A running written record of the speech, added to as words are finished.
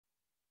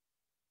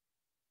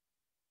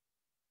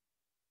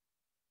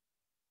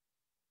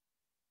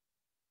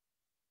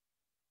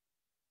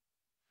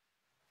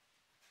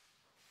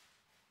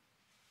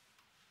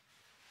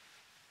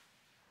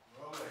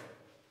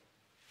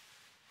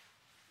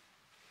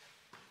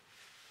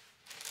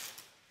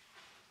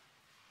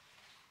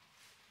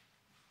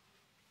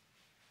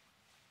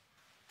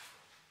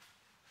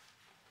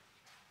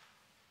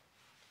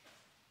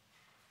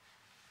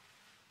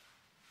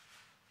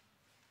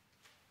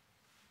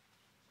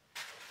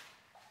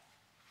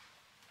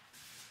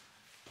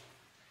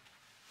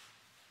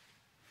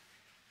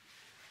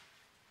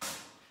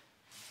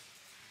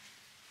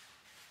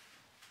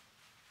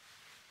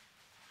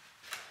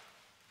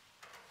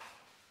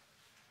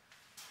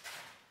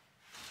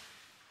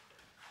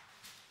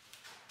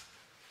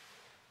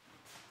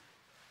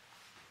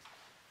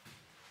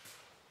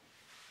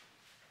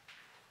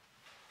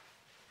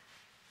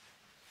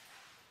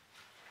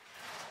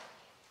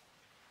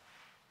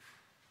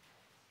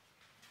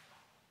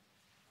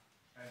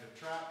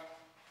track.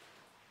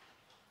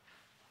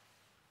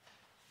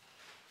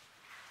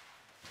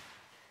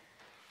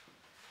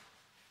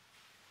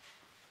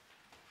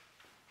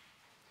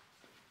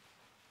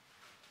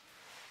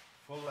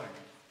 Full length.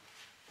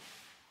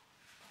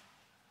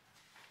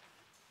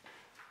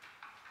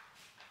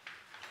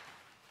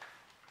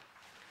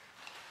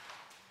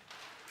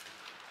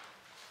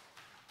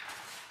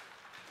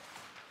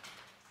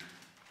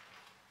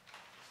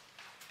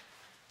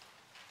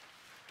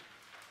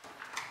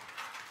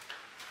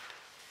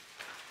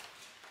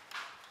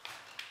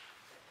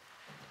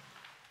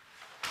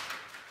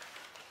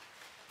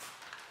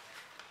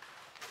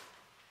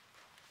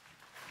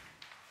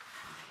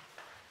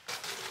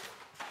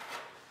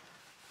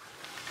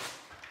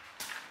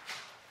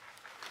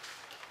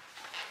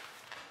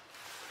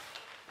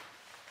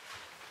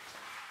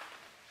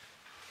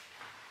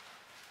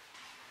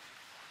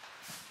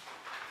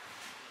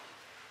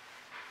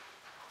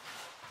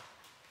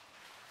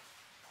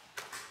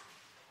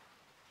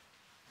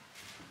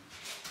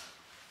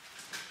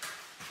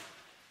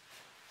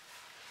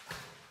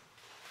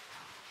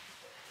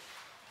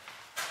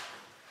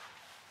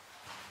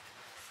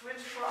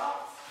 Switch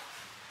props.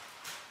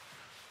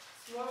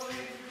 Slowly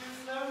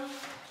introduce them.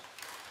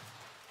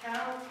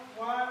 Count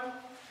 1,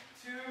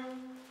 2,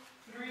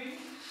 3.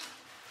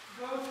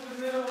 Go to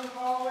the middle of the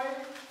hallway.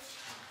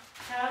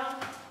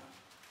 Count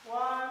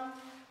 1,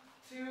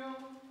 2,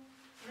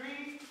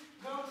 3.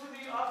 Go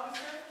to the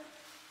opposite.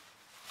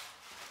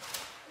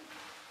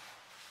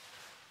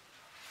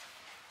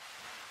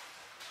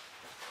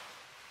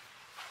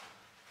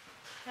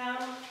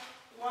 Count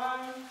 1,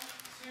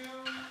 2,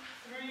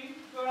 3.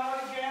 Go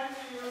out again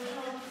to your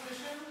original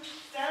position.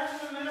 Stand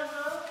in the middle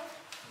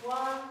though.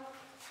 1,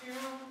 2,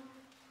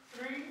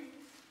 3.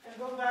 And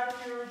go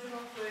back to your original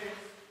place.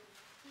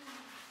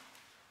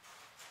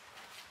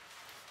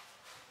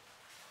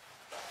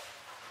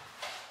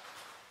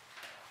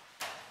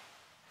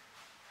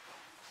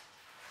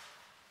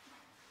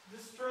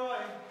 Destroy.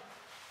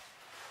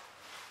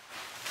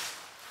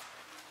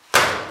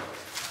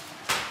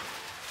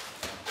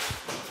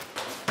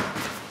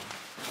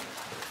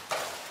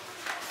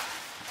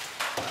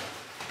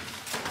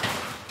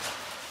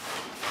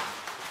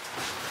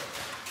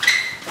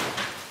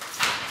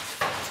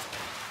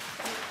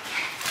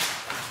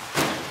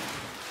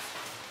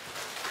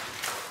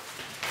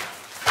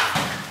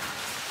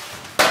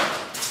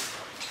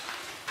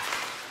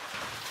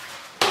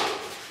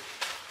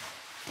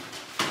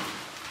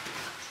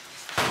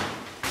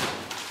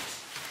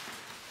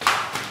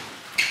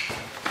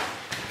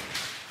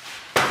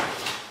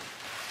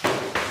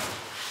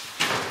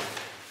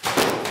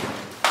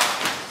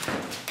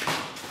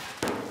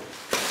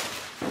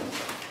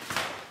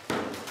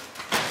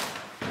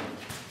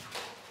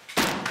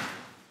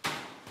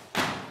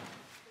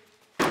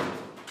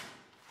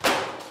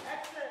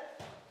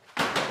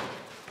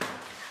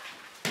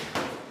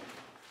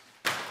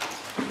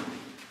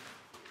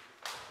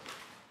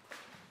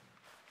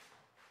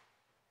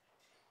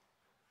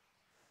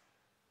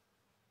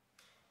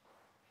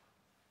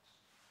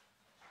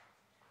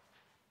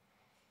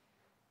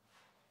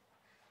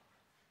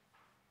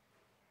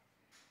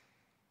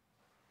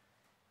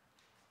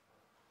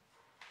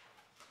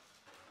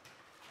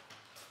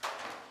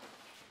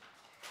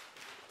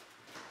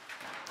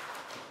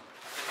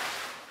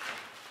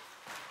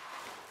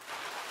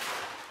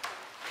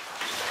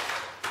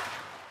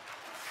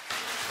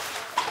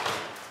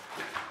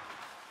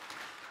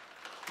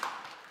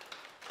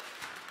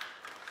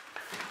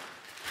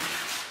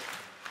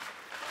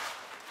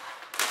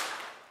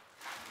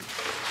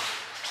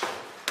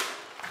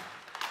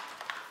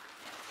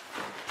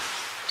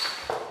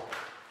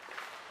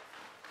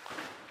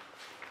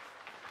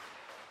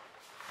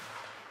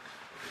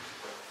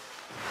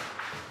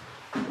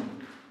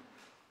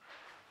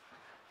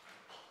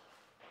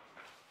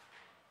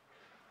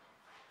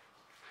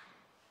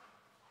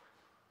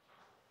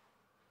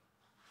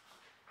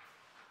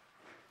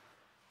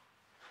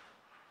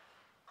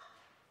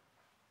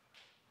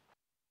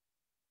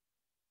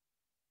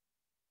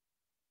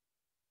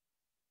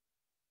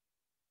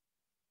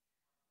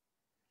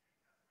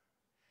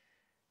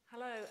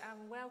 Hello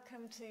and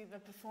welcome to the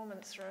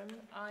performance room.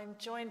 I'm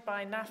joined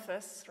by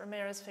Naufus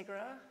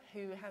Ramírez-Figueroa,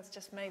 who has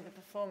just made the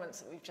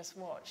performance that we've just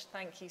watched.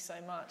 Thank you so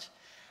much.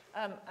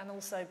 And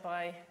also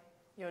by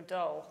your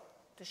doll.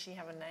 Does she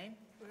have a name?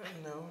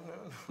 No.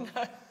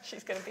 No,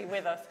 she's going to be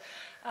with us.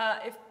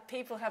 If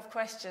people have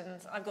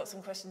questions, I've got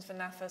some questions for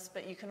Naufus,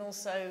 but you can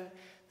also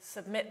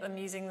submit them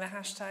using the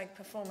hashtag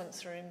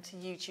performance room to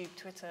YouTube,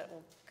 Twitter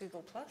or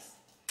Google+.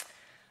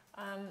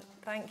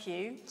 Thank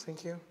you.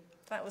 Thank you.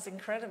 That was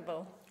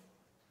incredible.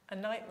 A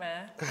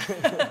nightmare,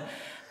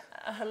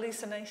 a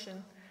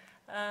hallucination.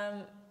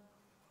 I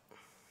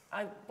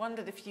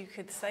wondered if you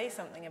could say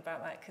something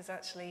about that, because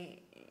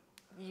actually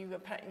you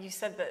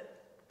said that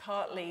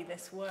partly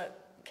this work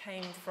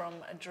came from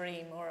a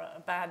dream or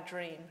a bad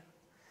dream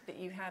that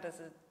you had as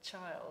a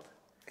child.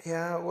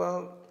 Yeah,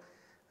 well,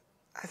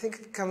 I think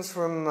it comes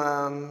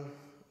from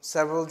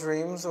several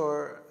dreams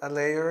or a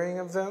layering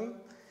of them.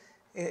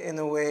 in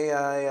a way,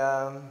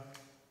 I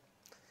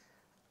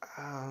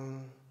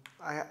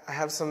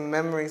have some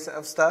memories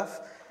of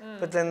stuff,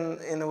 but then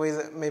in a way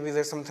that maybe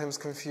they're sometimes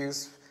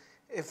confused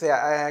if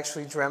I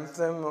actually dreamt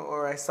them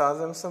or I saw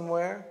them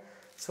somewhere.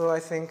 So I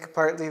think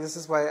partly this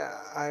is why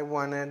I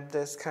wanted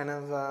this kind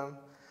of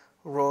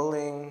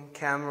rolling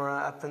camera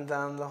up and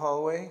down the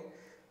hallway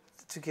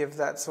to give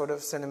that sort of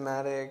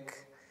cinematic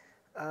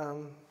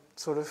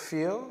sort of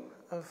feel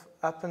of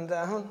up and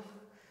down.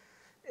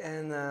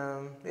 And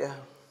yeah.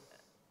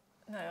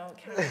 No,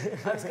 okay.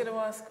 I was going to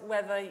ask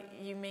whether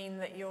you mean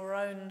that your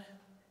own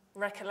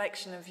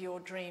recollection of your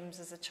dreams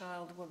as a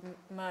child were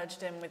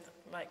merged in with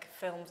like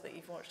films that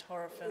you've watched,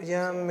 horror films?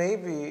 Yeah,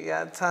 maybe,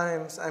 yeah, at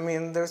times. I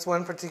mean, there's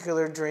one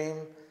particular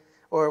dream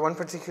or one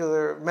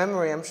particular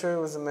memory, I'm sure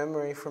it was a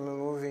memory from a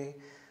movie,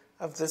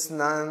 of this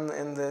nun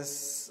in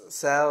this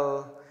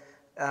cell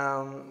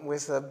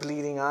with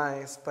bleeding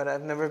eyes, but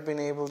I've never been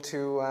able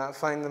to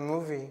find the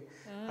movie.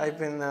 I've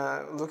been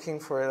looking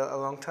for it a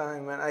long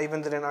time, and I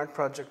even did an art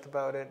project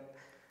about it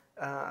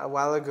a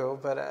while ago,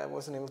 but I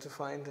wasn't able to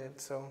find it.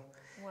 So,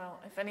 well,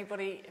 if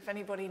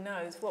anybody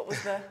knows, what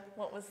was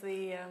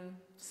the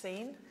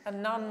scene? A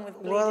nun with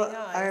bleeding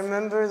eyes. I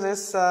remember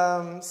this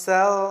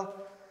cell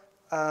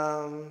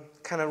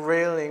kind of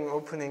railing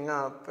opening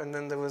up, and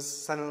then there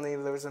was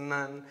a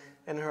nun,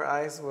 and her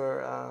eyes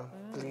were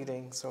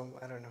bleeding. So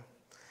I don't know.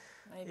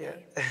 Maybe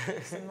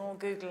yeah. some more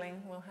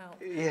Googling will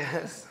help.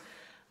 Yes.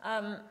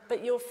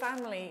 But your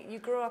family, you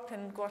grew up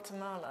in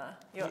Guatemala,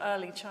 your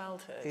early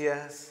childhood.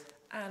 Yes.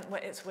 And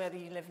it's where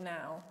you live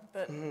now.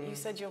 But you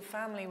said your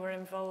family were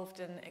involved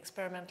in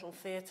experimental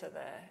theatre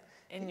there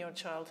in your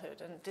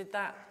childhood. And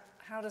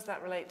how does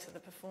that relate to the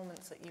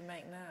performance that you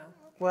make now?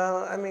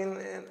 Well, I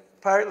mean,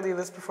 partly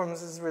this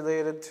performance is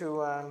related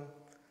to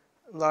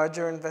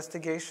larger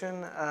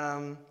investigation.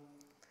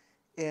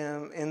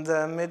 In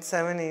the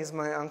mid-'70s,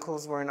 my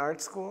uncles were in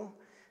art school,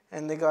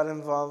 and they got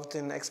involved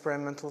in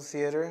experimental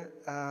theater,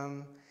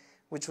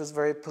 which was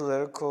very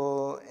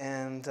political,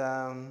 and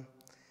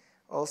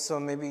also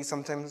maybe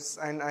sometimes,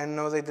 I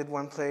know they did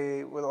one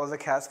play where all the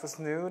cast was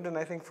nude, and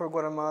I think for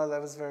Guatemala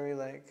that was very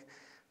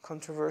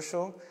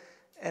controversial.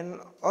 And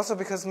also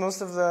because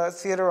most of the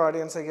theater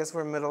audience, I guess,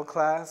 were middle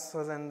class,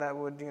 so then that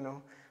would,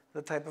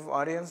 the type of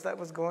audience that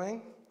was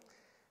going.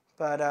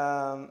 But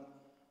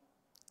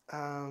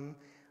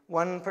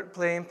one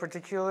play in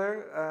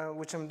particular,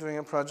 which I'm doing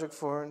a project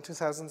for in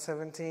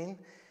 2017,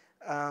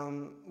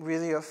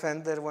 really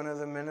offended one of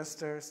the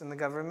ministers in the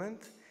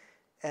government,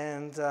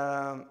 and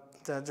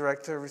the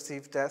director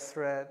received death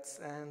threats,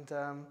 and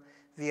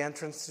the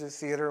entrance to the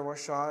theater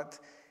was shot.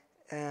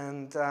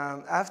 And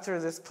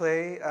after this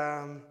play,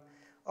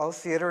 all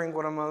theater in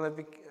Guatemala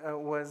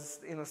was,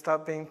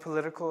 stopped being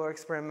political or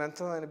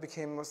experimental, and it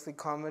became mostly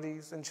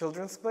comedies and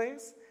children's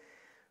plays.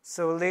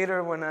 So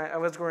later, when I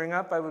was growing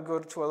up, I would go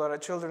to a lot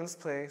of children's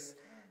plays,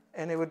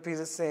 and it would be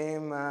the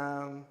same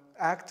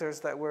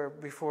actors that were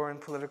before in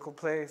political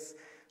plays.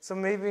 So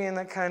maybe in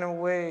a kind of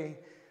way,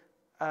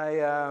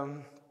 I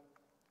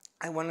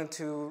wanted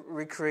to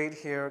recreate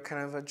here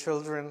kind of a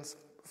children's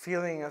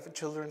feeling of a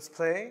children's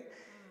play,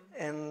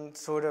 and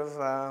sort of,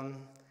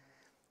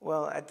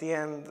 at the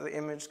end, the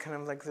image kind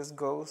of like this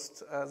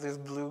ghost, this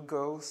blue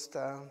ghost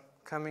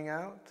coming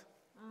out.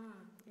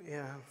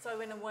 Yeah.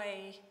 So in a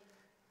way,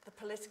 the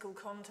political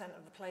content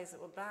of the plays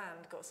that were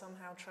banned got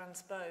somehow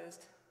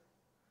transposed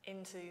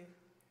into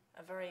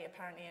a very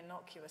apparently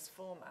innocuous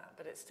format,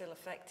 but it still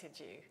affected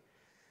you.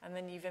 And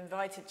then you've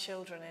invited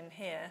children in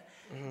here.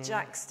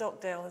 Jack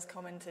Stockdale has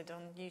commented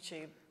on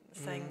YouTube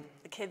saying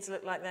the kids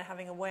look like they're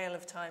having a whale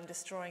of time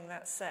destroying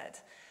that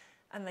set.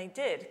 And they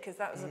did, because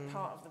that was a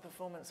part of the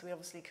performance we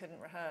obviously couldn't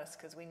rehearse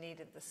because we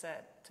needed the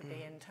set to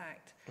be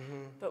intact.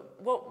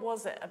 But what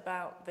was it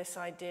about this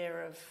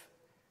idea of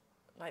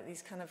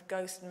these kind of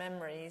ghost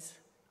memories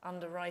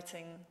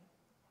underwriting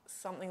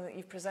something that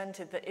you've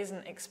presented that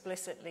isn't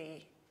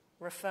explicitly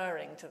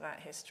referring to that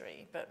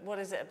history, but what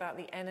is it about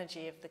the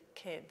energy of the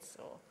kids,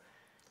 or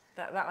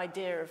that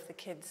idea of the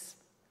kids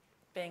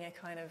being a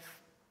kind of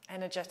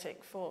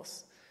energetic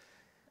force?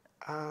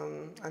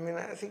 I mean,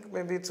 I think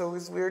maybe it's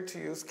always weird to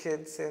use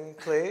kids in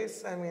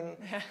plays. I mean,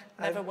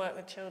 never work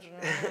with children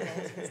or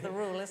animals. It's the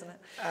rule, isn't it?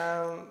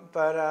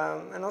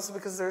 And also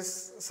because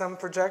there's some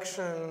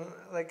projection,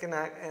 like an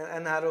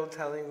adult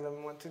telling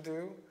them what to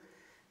do.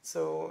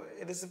 So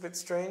it is a bit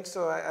strange.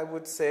 So I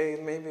would say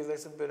maybe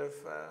there's a bit of,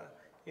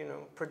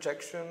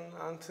 projection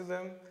onto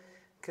them,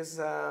 because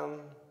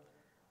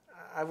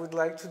I would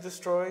like to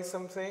destroy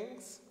some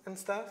things and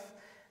stuff.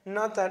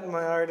 Not that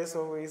my art is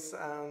always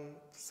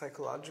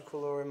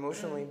psychological or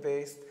emotionally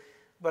based,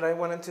 but I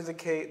wanted to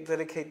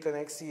dedicate the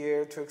next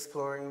year to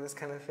exploring this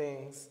kind of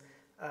things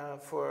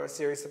for a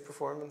series of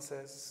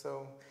performances.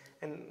 So,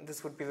 and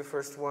this would be the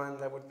first one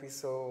that would be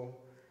so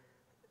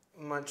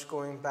much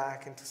going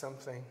back into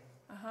something.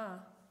 Yeah.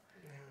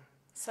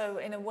 So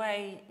in a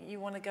way,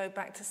 you want to go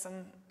back to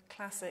some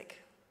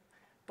classic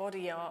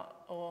body art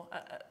or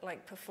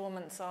like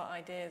performance art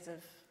ideas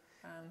of...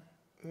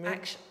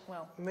 action,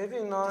 well, maybe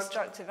not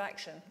destructive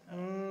action.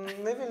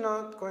 Maybe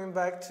not going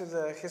back to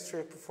the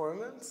history of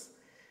performance,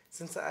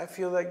 since I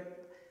feel like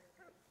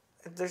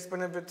there's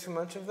been a bit too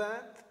much of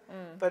that.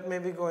 But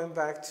maybe going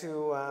back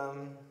to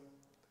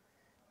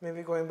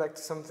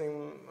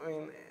something, I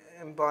mean,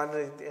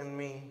 embodied in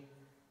me,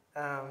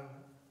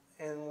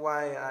 and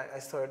why I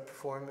started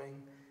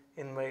performing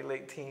in my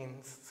late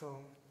teens. So.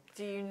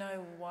 Do you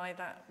know why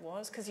that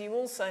was? Because you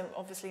also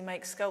obviously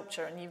make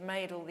sculpture, and you've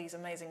made all these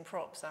amazing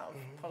props out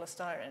of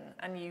polystyrene,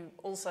 and you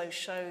also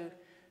show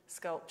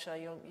sculpture.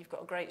 You've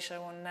got a great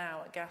show on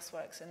now at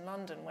Gasworks in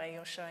London, where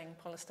you're showing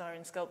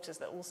polystyrene sculptures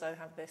that also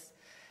have this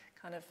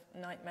kind of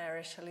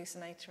nightmarish,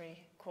 hallucinatory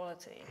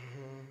quality.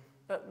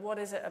 But what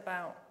is it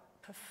about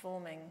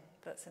performing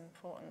that's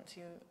important to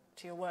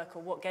your work,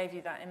 or what gave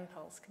you that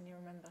impulse? Can you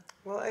remember?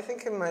 Well, I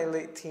think in my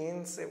late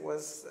teens it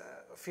was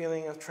a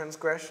feeling of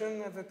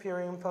transgression of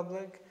appearing in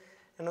public,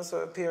 and also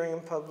appearing in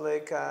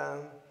public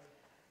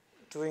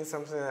doing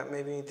something that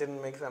maybe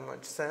didn't make that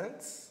much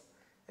sense,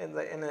 and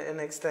an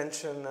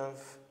extension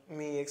of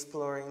me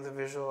exploring the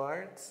visual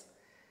arts.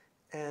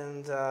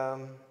 And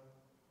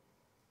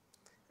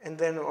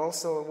then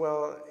also,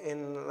 well,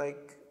 in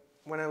like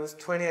when I was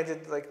 20, I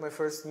did like my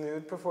first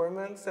nude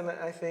performance, and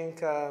I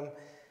think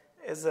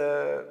as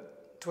a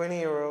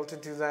 20-year-old to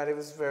do that, it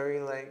was very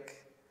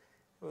like,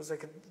 it was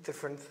like a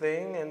different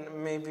thing, and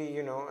maybe,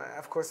 you know,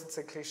 of course it's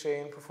a cliche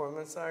in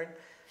performance art,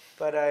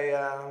 but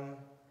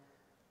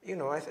you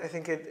know, I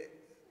think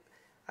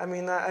I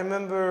mean, I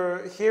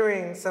remember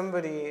hearing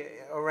somebody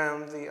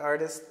around the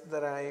artist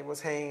that I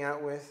was hanging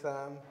out with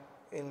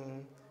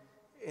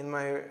in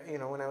my, you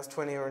know, when I was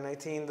 20 or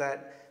 19,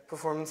 that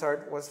performance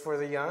art was for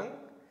the young.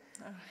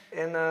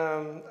 And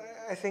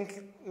I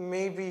think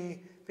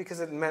maybe because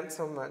it meant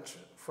so much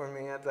for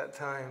me at that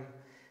time.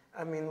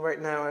 I mean, right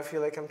now I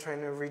feel like I'm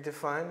trying to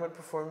redefine what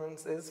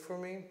performance is for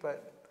me,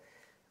 but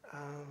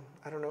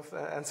I don't know if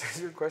that answers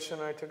your question,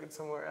 or I took it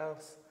somewhere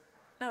else.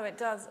 No, it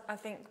does. I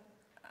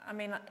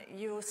mean,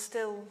 you're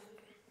still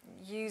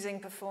using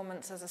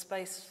performance as a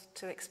space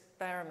to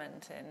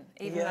experiment in,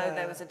 even though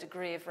there was a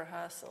degree of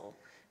rehearsal.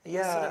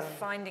 You're sort of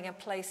finding a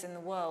place in the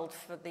world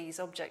for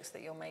these objects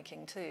that you're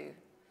making too,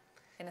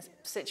 in a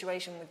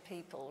situation with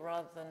people,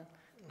 rather than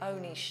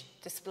only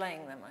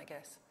displaying them, I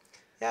guess.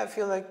 Yeah, I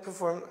feel like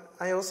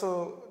I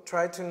also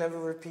try to never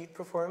repeat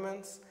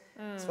performance,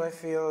 so I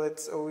feel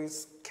it's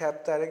always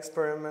kept that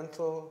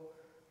experimental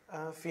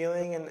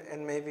feeling,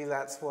 and maybe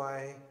that's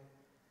why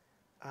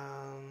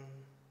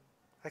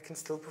I can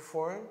still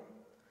perform.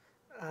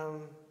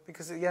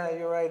 Because, yeah,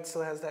 you're right, it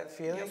still has that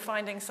feeling. You're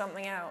finding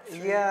something out.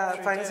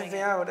 Finding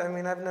something out. I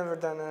mean, I've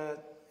never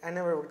I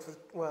never worked with,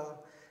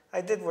 well, I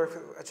did work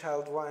with a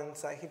child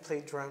once. He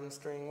played drums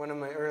during one of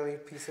my early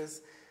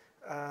pieces.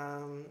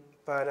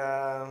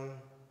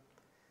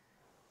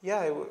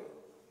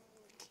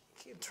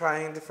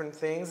 Trying different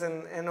things,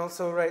 and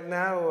also right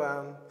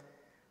now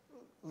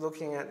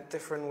looking at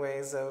different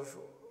ways of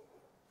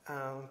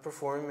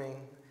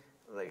performing,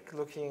 like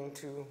looking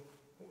to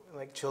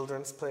like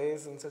children's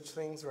plays and such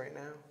things right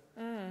now.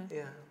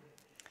 Yeah.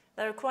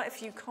 There are quite a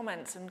few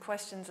comments and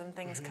questions and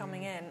things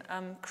coming in.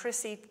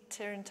 Chrissy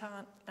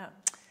Titania,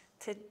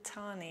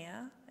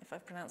 if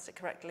I've pronounced it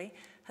correctly,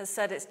 has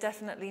said it's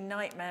definitely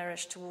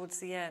nightmarish towards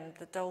the end.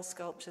 The doll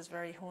sculpture is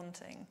very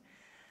haunting.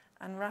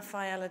 And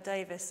Rafaela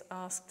Davis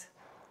asked,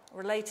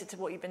 related to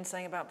what you've been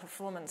saying about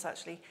performance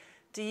actually,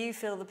 do you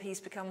feel the piece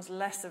becomes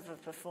less of a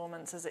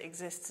performance as it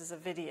exists as a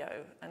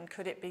video? And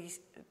could it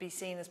be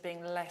seen as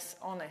being less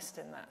honest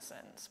in that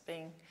sense,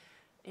 being,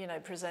 you know,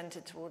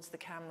 presented towards the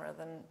camera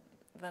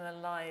than a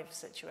live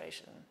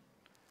situation?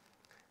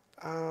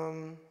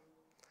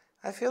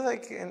 I feel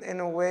like in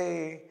a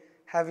way,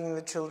 having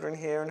the children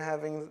here and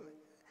having,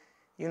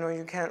 you know,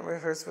 you can't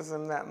rehearse with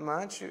them that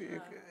much,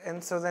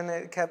 and so then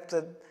it kept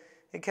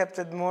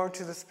it more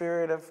to the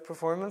spirit of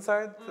performance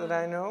art that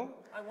I know.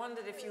 I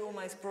wondered if you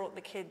almost brought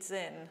the kids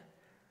in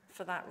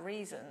for that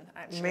reason,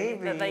 actually.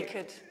 Maybe. That they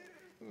could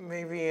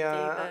maybe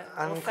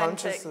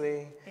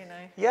unconsciously. Authentic, you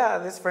know. Yeah,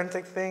 this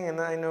frantic thing,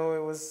 and I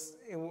know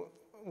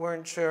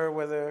weren't sure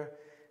whether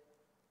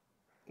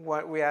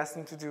what we asked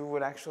them to do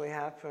would actually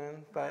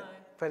happen, but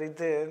it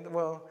did.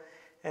 Well,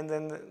 and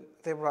then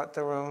they brought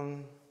their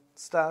own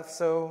stuff,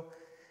 so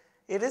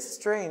it is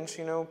strange,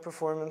 you know,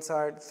 performance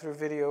art through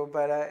video,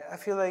 but I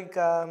feel like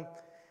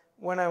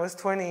when I was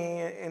 20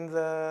 in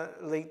the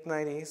late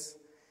 90s,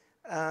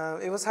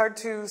 it was hard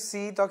to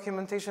see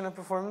documentation of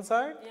performance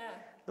art. Yeah.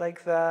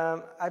 Like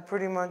the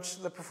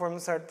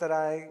performance art that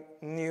I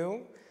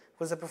knew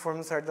was the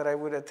performance art that I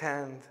would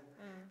attend,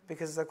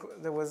 because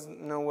there was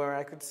nowhere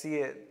I could see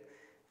it.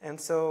 And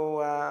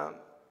so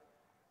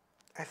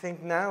I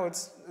think now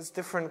it's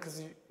different,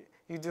 because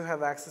you do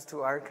have access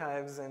to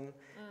archives and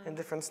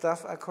different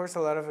stuff. Of course, a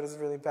lot of it is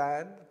really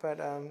bad, but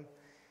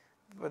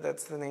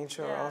that's the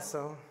nature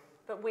also.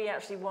 But we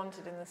actually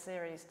wanted in the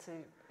series to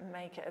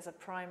make it as a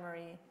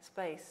primary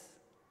space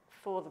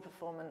for the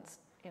performance,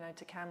 you know,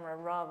 to camera,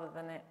 rather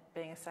than it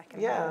being a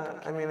second. Yeah,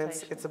 I mean,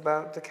 it's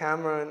about the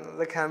camera, and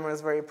the camera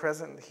is very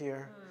present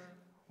here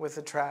with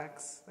the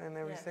tracks and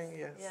everything.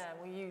 Yes. Yeah,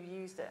 well, you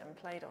used it and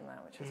played on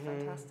that, which was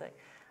fantastic.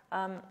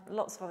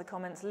 Lots of other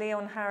comments.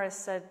 Leon Harris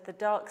said, the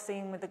dark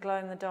scene with the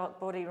glow-in-the-dark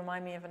body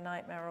remind me of a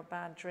nightmare or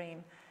bad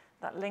dream.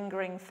 That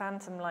lingering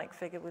phantom-like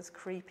figure was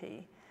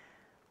creepy.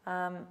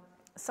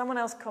 Someone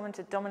else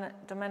commented,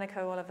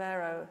 Domenico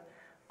Olivero,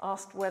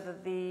 asked whether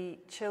the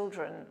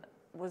children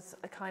was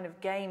a kind of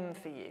game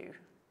for you.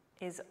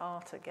 Is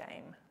art a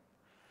game?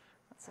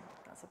 That's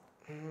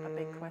a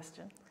big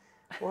question.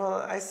 Well,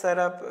 I set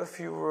up a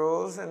few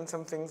rules and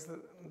some things that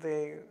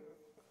they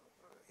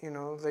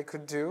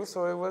could do,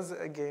 so it was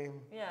a game.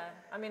 Yeah,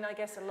 I mean, I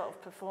guess a lot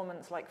of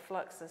performance like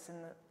Fluxus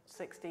in the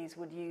 60s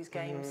would use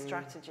game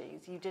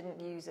strategies. You didn't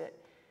use it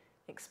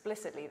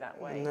explicitly that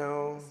way.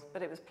 No.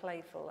 But it was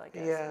playful, I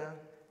guess. Yeah.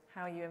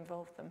 How you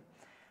involved them.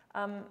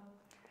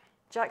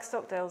 Jack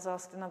Stockdale's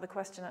asked another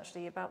question,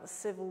 actually, about the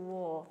Civil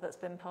War that's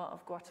been part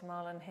of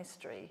Guatemalan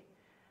history.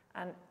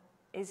 And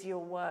is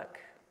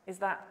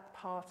that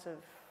part of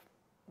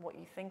what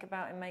you think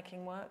about in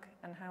making work?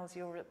 And how's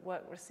your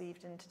work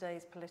received in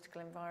today's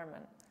political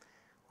environment?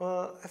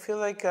 Well, I feel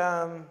like,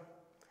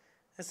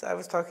 as I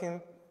was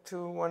talking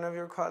to one of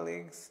your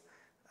colleagues,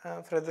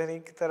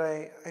 Frederic, that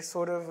I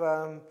sort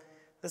of,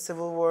 the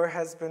Civil War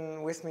has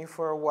been with me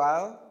for a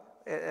while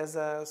as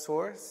a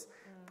source.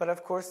 But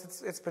of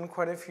course, it's been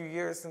quite a few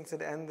years since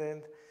it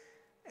ended,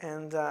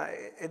 and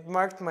it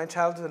marked my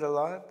childhood a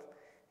lot.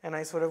 And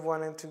I sort of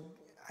wanted to,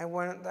 I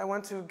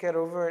want to get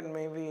over it and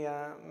maybe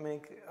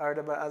make art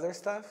about other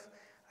stuff.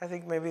 I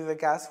think maybe the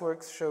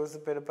Gasworks shows a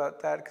bit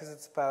about that because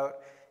it's about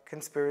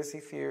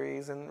conspiracy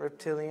theories and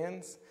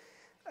reptilians.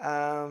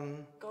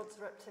 God's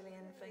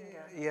reptilian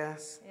finger.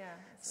 Yes. Yeah.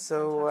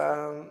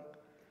 So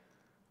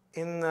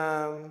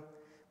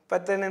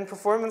but then in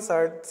performance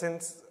art,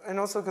 and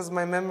also because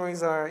my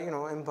memories are,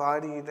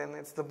 embodied, and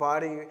it's the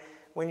body,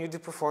 when you do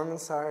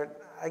performance art,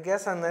 I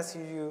guess unless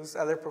you use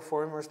other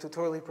performers to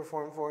totally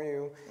perform for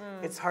you,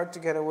 it's hard to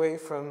get away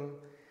from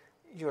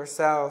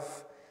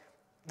yourself.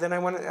 Then I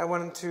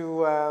wanted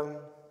to,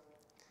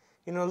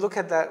 look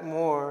at that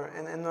more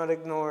and not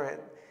ignore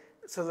it,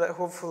 so that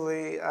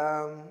hopefully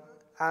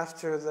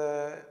after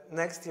the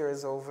next year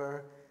is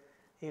over,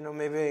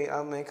 maybe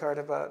I'll make art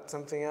about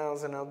something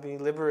else and I'll be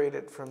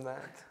liberated from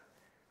that.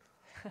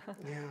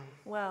 Yeah.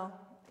 Well,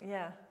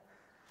 yeah.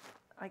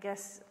 I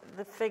guess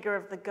the figure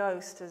of the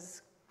ghost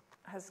has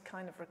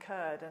kind of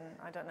recurred, and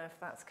I don't know if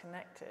that's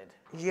connected.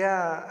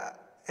 Yeah,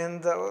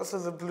 and also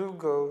the blue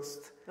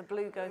ghost. The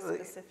blue ghost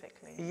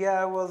specifically.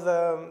 Yeah,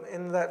 well,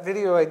 in that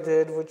video I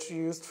did, which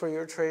you used for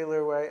your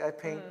trailer, where I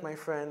paint my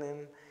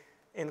friend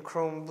in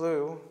chrome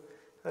blue,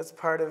 that's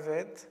part of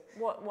it.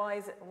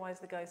 Why is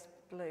the ghost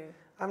blue?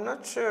 I'm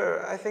not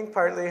sure. I think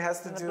partly it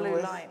has to do with... The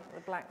blue light,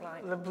 the black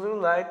light. The blue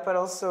light, but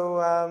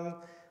also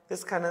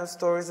this kind of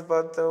stories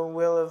about the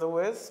will of the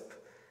wisp,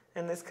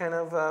 and this kind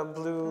of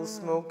blue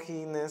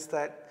smokiness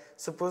that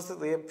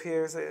supposedly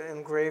appears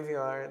in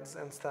graveyards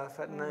and stuff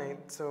at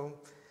night. So,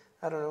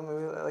 I don't know,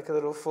 maybe like a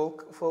little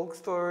folk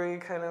story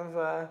kind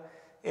of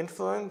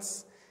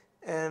influence.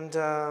 And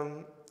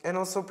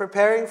also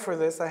preparing for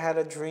this, I had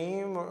a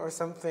dream or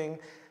something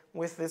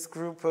with this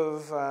group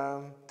of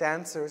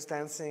dancers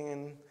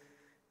dancing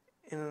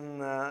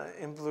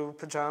in blue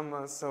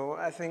pajamas. So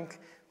I think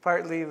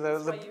partly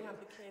That's why you have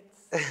the kids.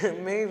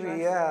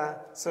 maybe, yeah.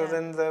 So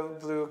then the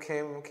blue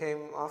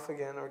came off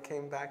again or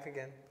came back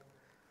again.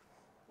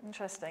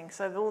 Interesting.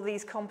 So all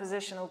these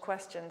compositional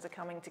questions are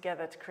coming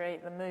together to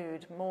create the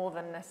mood more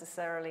than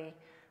necessarily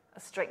a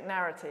strict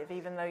narrative,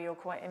 even though you're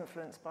quite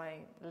influenced by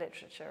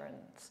literature and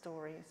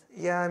stories.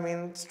 Yeah, I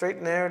mean,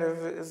 straight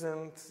narrative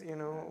isn't,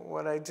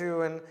 what I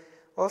do. And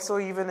also,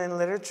 even in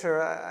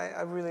literature,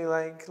 I really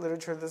like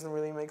literature that doesn't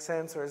really make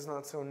sense or is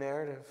not so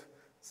narrative.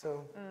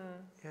 So,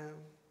 yeah.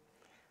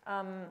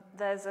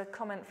 There's a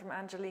comment from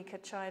Angelica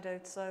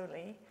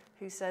Chido-Tsoli,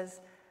 who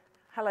says,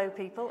 hello,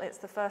 people. It's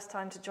the first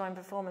time to join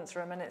Performance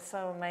Room, and it's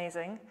so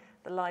amazing,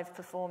 the live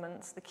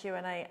performance, the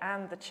Q&A,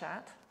 and the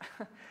chat.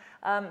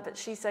 But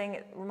she's saying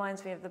it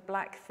reminds me of the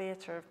Black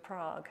Theatre of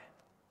Prague.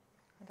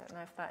 I don't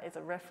know if that is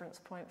a reference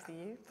point for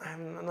you.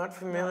 I'm not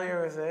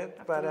familiar with it,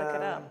 but look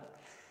it up.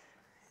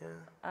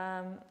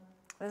 Yeah.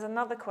 There's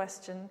another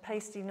question,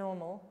 Pasty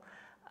Normal.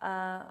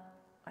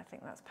 I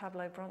think that's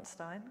Pablo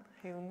Bronstein,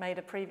 who made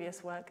a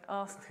previous work,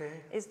 asked,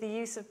 is the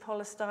use of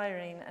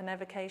polystyrene an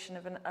evocation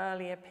of an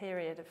earlier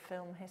period of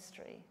film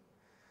history?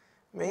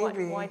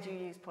 Maybe. Why do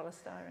you use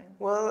polystyrene?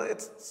 Well,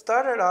 it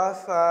started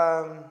off,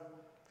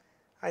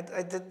 I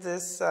did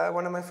this,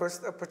 one of my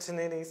first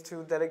opportunities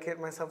to dedicate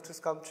myself to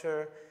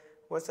sculpture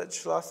was at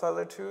Schloss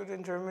Solitude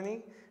in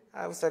Germany.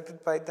 I was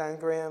selected by Dan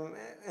Graham,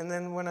 and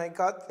then when I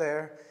got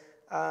there,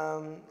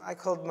 I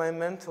called my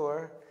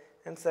mentor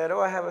and said,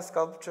 I have a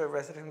sculpture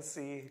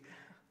residency.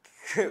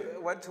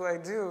 What do I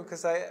do?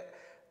 Because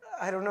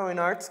I don't know, in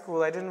art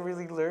school, I didn't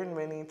really learn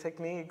many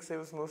techniques. It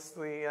was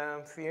mostly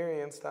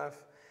theory and stuff.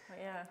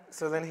 Yeah.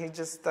 So then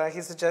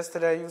he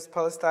suggested I use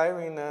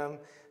polystyrene.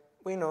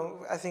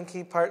 I think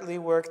he partly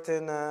worked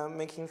in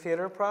making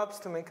theater props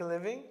to make a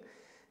living.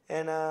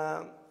 And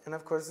and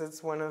of course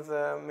it's one of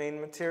the main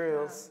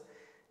materials.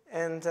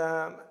 Yeah. And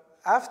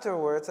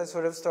afterwards I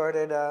sort of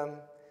started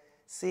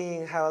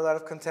seeing how a lot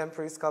of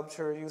contemporary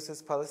sculpture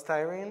uses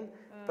polystyrene,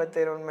 but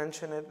they don't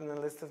mention it in the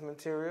list of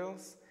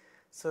materials.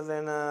 So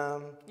then...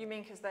 you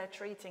mean because they're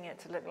treating it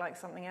to look like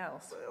something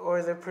else?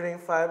 Or they're putting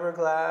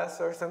fiberglass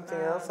or something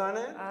else on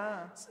it.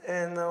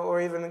 And,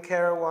 or even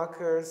Kara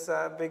Walker's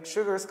big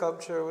sugar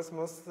sculpture was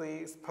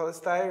mostly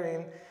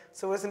polystyrene.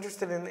 So I was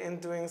interested in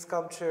doing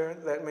sculpture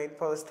that made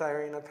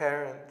polystyrene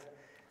apparent.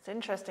 It's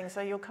interesting.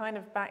 So you're kind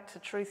of back to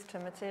truth to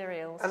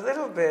materials. A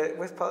little bit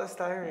with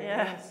polystyrene,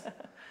 yes.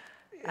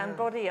 Yeah. And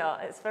body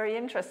art, it's very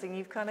interesting.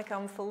 You've kind of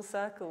come full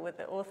circle with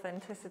the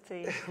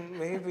authenticity.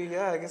 Maybe,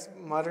 yeah, I guess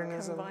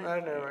modernism, I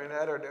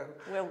don't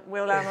know.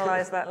 We'll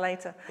analyze that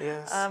later.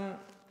 Yes.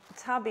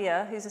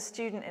 Tabia, who's a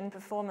student in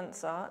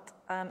performance art,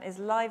 is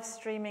live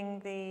streaming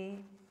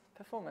the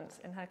performance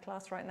in her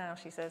class right now,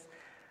 she says.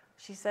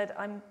 She said,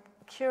 I'm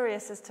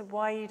curious as to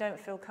why you don't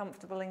feel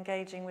comfortable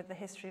engaging with the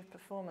history of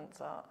performance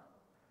art.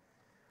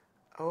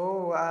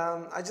 Oh,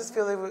 I just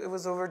feel it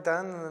was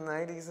overdone in the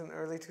 90s and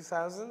early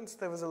 2000s.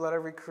 There was a lot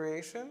of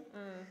recreation.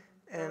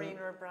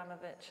 Marina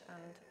Abramovich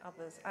and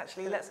others.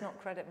 Actually, let's not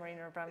credit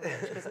Marina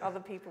Abramovich because other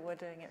people were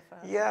doing it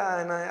first.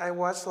 Yeah, and I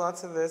watched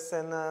lots of this,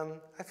 and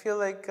I feel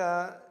like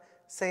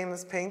same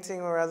as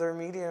painting or other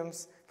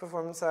mediums,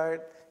 performance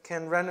art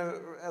can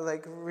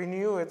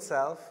renew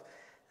itself.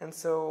 And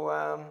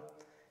so,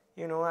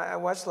 you know, I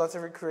watched lots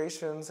of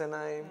recreations, and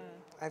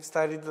I've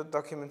studied the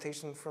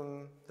documentation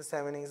from the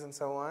 70s and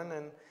so on,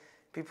 and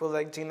people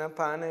like Gina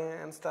Pane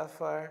and stuff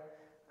are,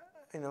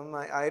 you know,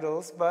 my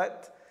idols,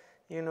 but,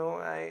 you know,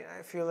 I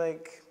feel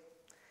like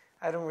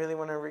I don't really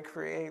want to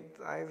recreate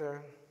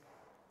either.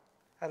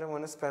 I don't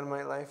want to spend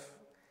my life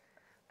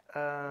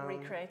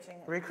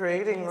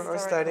recreating or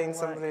studying work.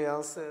 Somebody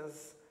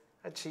else's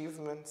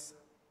achievements.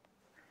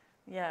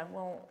 Yeah,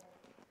 well,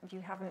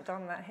 you haven't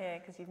done that here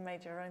because you've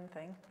made your own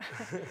thing.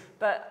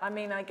 But, I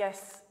mean, I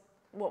guess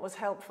what was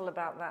helpful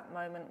about that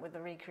moment with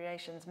the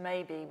recreations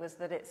maybe was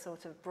that it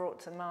sort of brought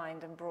to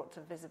mind and brought to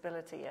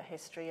visibility a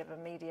history of a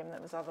medium that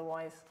was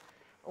otherwise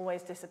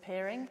always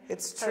disappearing.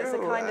 It's so true.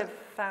 It's a kind of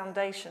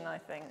foundation, I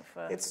think,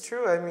 for... It's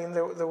true. I mean,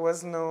 there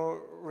was no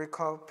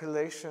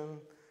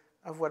recopilation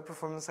of what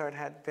performance art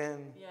had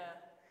been. Yeah.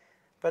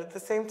 But at the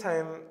same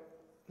time,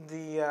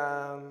 the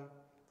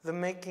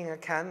making a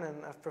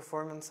canon of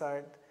performance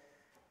art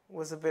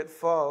was a bit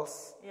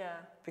false. Yeah.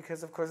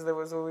 Because, of course, there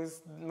was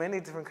always many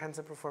different kinds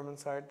of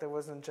performance art. There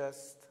wasn't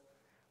just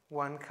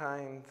one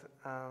kind.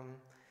 No.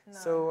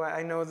 So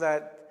I know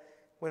that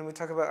when we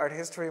talk about art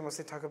history, we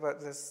mostly talk about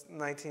this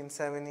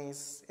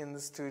 1970s in the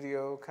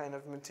studio kind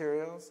of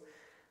materials.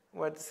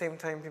 While at the same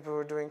time, people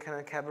were doing kind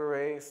of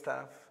cabaret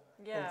stuff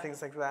and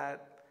things like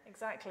that.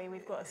 Exactly.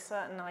 We've got a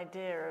certain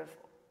idea of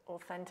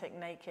authentic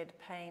naked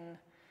pain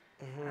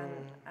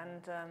and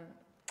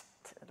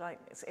like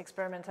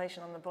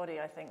experimentation on the body,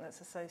 I think, that's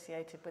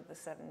associated with the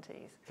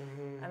 70s.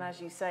 And as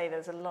you say,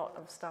 there's a lot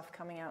of stuff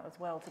coming out as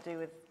well to do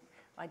with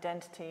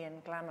identity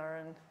and glamour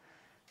and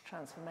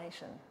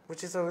transformation.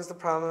 Which is always the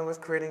problem with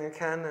creating a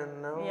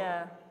canon, no?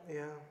 Yeah.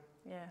 Yeah.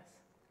 Yes,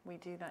 we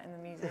do that in the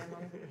museum.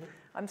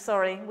 I'm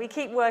sorry, we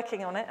keep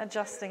working on it,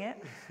 adjusting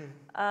it.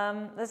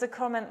 There's a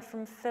comment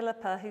from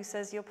Philippa who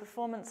says, your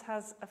performance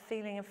has a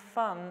feeling of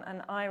fun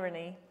and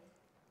irony,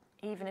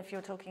 even if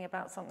you're talking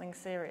about something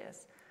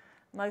serious.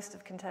 Most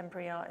of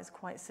contemporary art is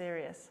quite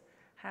serious.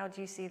 How do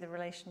you see the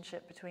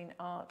relationship between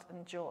art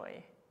and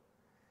joy?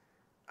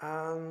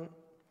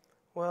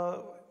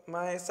 Well,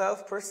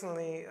 myself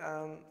personally,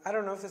 I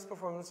don't know if this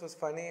performance was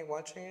funny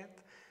watching it,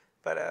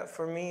 but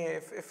for me,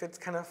 if it's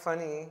kind of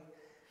funny,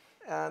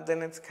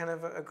 then it's kind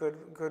of a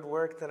good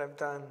work that I've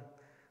done.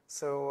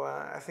 So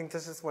I think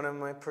this is one of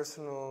my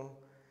personal,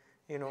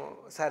 you know,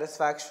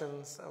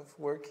 satisfactions of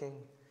working.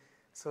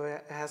 So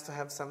it has to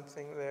have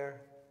something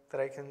there that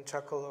I can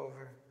chuckle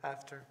over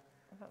after.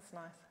 That's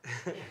nice.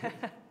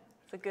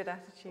 It's a good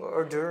attitude.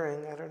 Or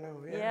during, I don't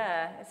know.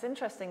 Yeah, it's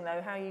interesting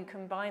though how you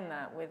combine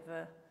that with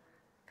the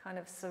kind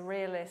of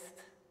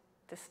surrealist,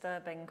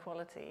 disturbing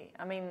quality.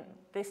 I mean,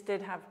 this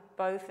did have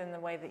both in the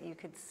way that you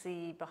could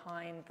see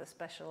behind the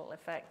special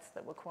effects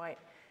that were quite,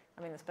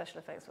 I mean, the special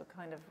effects were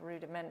kind of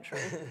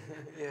rudimentary.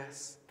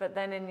 Yes. But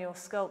then in your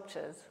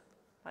sculptures,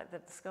 like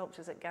the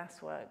sculptures at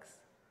Gasworks,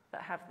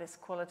 that have this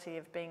quality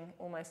of being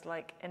almost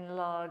like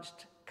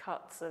enlarged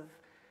cuts of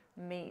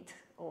meat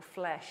or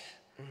flesh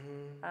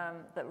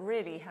that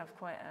really have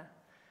quite a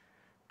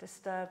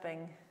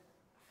disturbing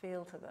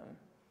feel to them.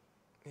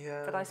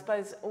 Yeah. But I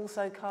suppose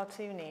also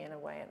cartoony in a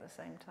way at the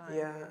same time.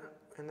 Yeah,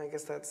 and I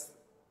guess that's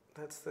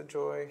the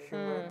joy,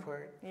 humor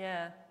part.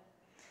 Yeah.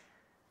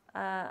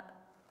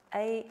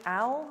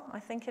 Al, I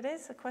think it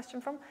is, a question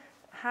from,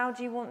 how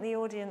do you want the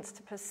audience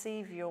to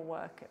perceive your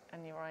work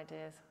and your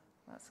ideas?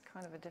 That's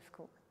kind of a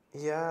difficult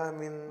Yeah, I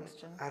mean,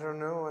 question. I don't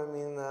know. I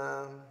mean,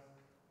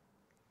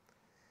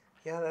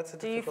 yeah, that's a difficult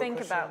question. Do you think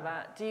about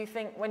that? Do you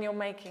think when you're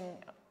making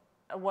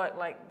a work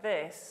like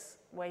this,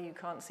 where you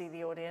can't see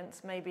the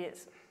audience, maybe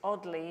it's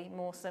oddly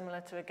more similar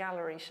to a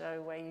gallery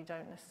show where you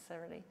don't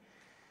necessarily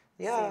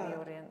see the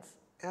audience?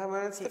 Yeah,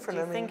 well, it's different.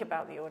 Do you think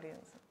about the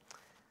audience?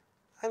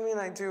 I mean,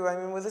 I do. I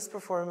mean, with this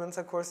performance,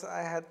 of course,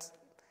 I had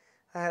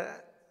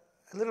a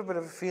little bit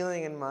of a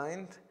feeling in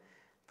mind,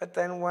 but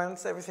then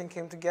once everything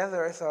came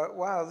together, I thought,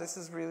 wow, this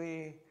is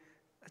really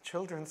a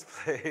children's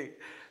play.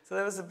 So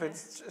that was a bit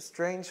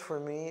strange for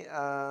me.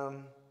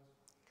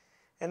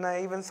 And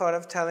I even thought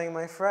of telling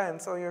my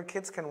friends, oh, your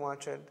kids can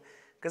watch it.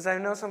 Because I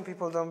know some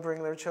people don't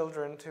bring their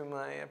children to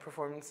my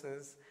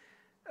performances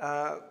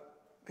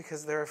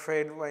because they're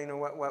afraid, well, you know,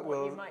 what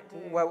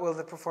will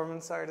the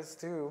performance artist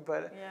do?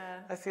 But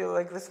I feel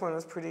like this one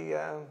was pretty,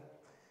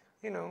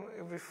 you know,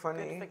 it would be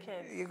funny. Good for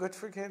kids. Yeah, good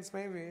for kids,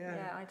 maybe, yeah.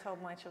 Yeah, I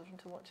told my children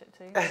to watch it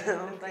too.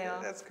 Okay, they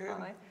are. that's good.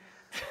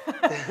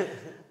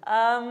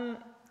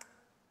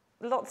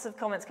 Lots of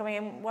comments coming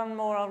in. One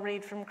more I'll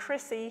read from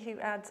Chrissy, who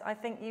adds, I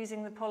think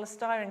using the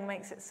polystyrene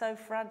makes it so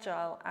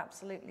fragile.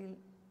 Absolutely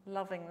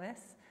loving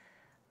this.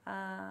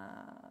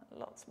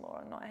 Lots more.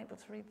 I'm not able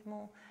to read them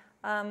all.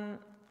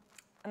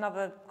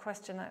 Another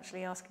question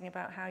actually asking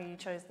about how you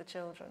chose the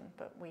children,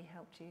 but we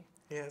helped you.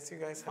 Yes, you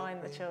guys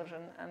find the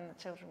children, and the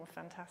children were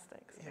fantastic.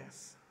 So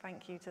yes.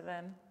 Thank you to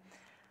them.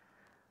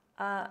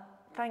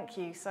 Thank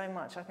you so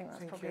much. I think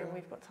that's probably all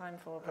we've got time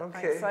for. But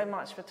thanks so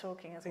much for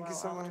talking as well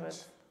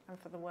afterwards. And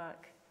for the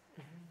work.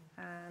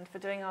 And for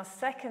doing our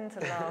second to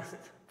last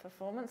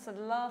performance. The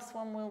last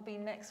one will be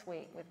next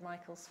week with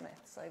Michael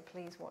Smith. So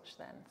please watch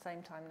then.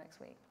 Same time next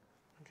week.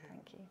 Okay.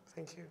 Thank you.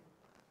 Thank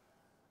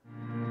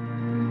you.